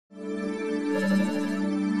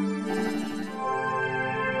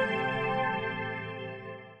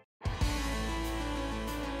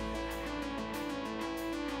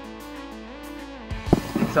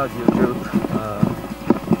What's up, YouTube?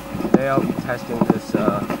 Today I'll be testing this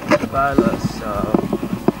Cabela's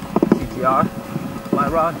C.G.R. fly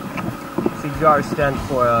rod. C.G.R. stands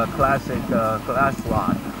for classic glass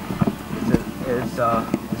rod. This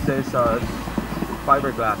is a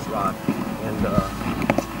fiberglass rod and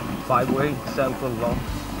 5-weight, 7-foot long.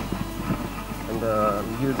 And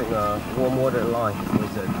I'm using a warm water line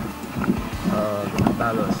with it. The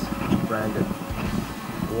Cabela's branded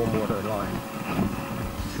warm water line.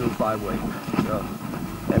 True 5-weight. So,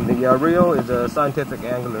 and the reel is a Scientific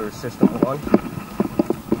Angler System 1.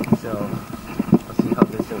 So let's see how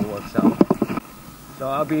this thing works out. So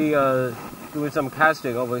I'll be doing some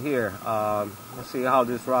casting over here. Let's see how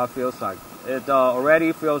this rod feels like. It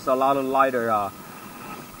already feels a lot lighter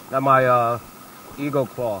than my Eagle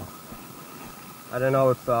Claw. I don't know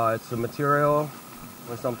if it's the material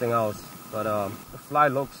or something else, but the fly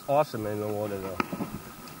looks awesome in the water though.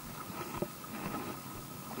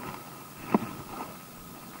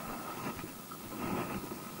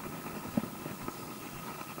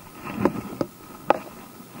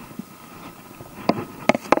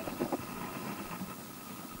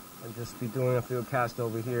 Just be doing a few casts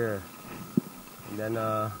over here, and then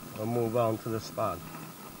we'll move on to the spot.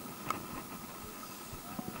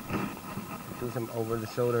 Do some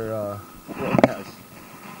over-the-shoulder casts.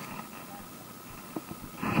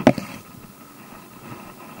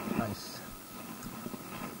 Nice.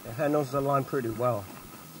 It handles the line pretty well.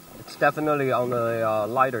 It's definitely on the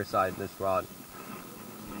lighter side, this rod.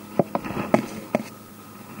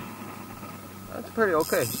 That's pretty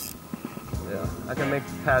okay. Yeah, I can make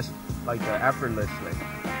the cast like effortlessly.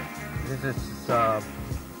 This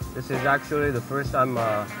is actually the first time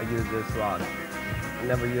I use this rod. I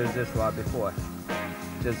never used this rod before.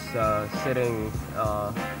 Just sitting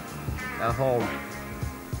at home.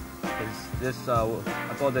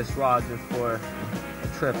 I bought this rod just for a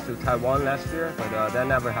trip to Taiwan last year, but that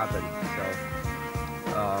never happened. So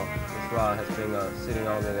this rod has been sitting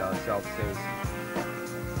on the shelf since.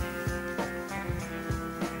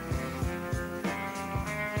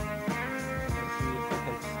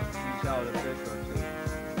 Out a fish or two in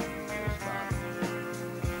the spot.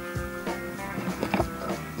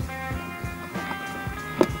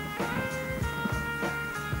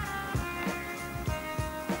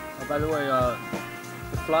 Oh, by the way,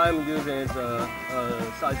 the fly I'm using is a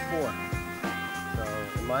size 4, so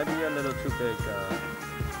it might be a little too big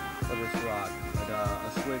for this rod, but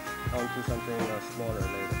I'll switch onto something smaller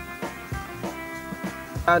later.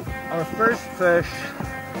 And our first fish,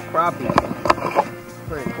 crappie.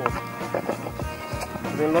 Pretty cool.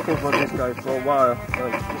 I've been looking for this guy for a while,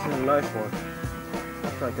 but this is a nice one.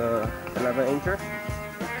 Looks like a 11-incher,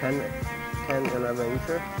 10,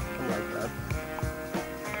 11-incher, something like that.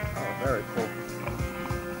 Oh, very cool.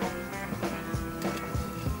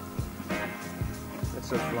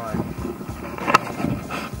 It's a fly.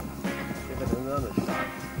 Give it another shot.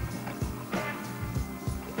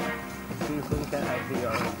 Let's see if we can have the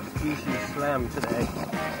species slam today.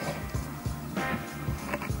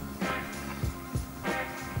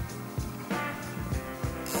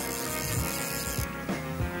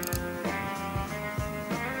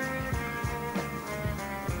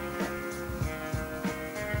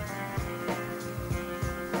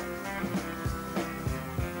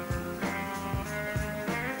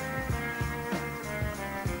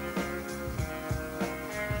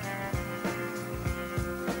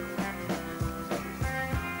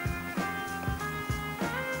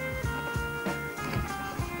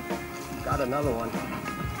 Got another one.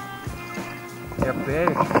 They're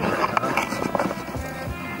big.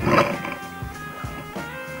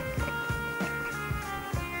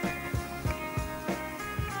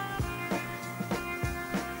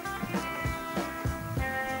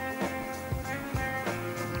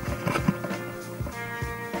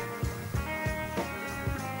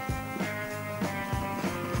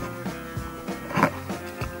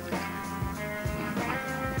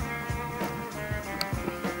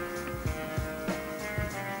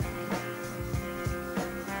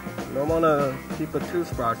 You don't want to keep a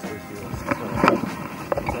toothbrush with you, so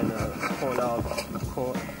you can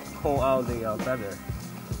comb out the feather.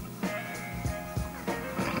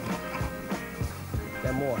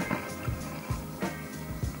 Get more.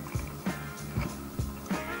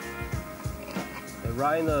 They're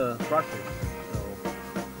right in the brushes, so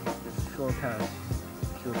this short cast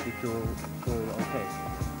should be doing okay.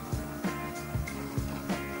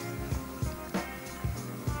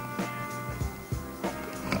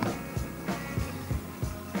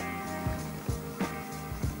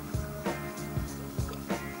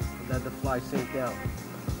 Let the fly sink down.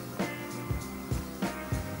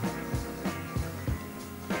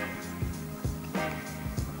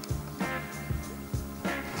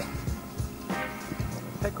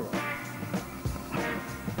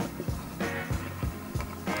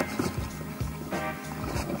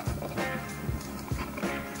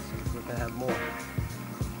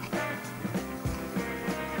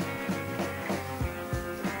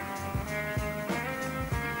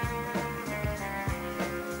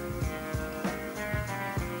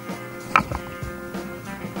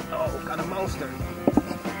 monster.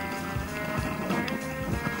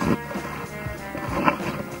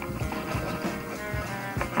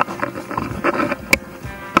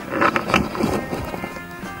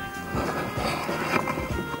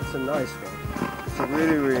 It's a nice one. It's a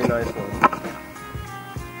really, really nice one.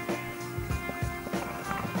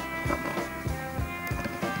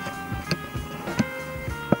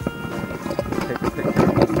 Take a picture.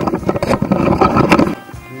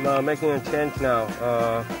 I'm making a change now.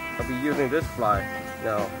 I'll be using this fly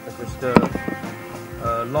now. I just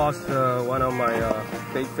lost one of my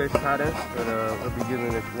bait fish patterns, but I'll be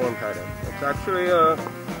using this worm pattern. It's actually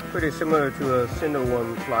pretty similar to a cinder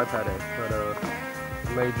worm fly pattern, but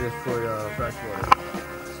made this for freshwater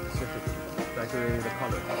specifically, especially the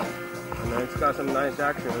color. And it's got some nice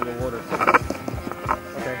action in the water too.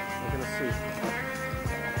 Okay, we're gonna see.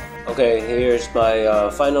 Okay, here's my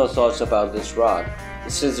final thoughts about this rod.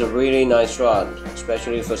 This is a really nice rod,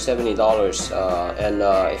 especially for $70, and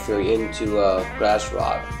if you're into grass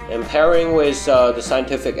rod. And pairing with the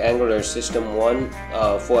Scientific Angler System 1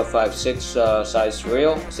 456 size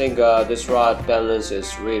reel, I think this rod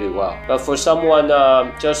balances really well. But for someone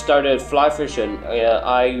just started fly fishing,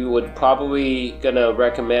 I would probably gonna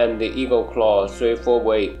recommend the Eagle Claw 3/4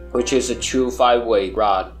 weight, which is a true 5 weight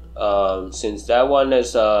rod. Since that one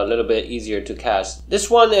is a little bit easier to cast.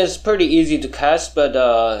 This one is pretty easy to cast, but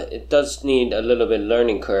it does need a little bit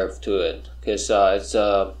learning curve to it, because it's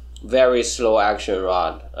a very slow action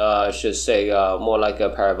rod. I should say more like a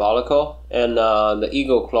parabolical, and the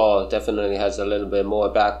Eagle Claw definitely has a little bit more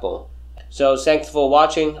backbone. So thanks for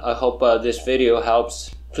watching. I hope this video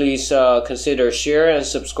helps. Please consider share and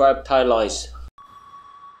subscribe Tidelines.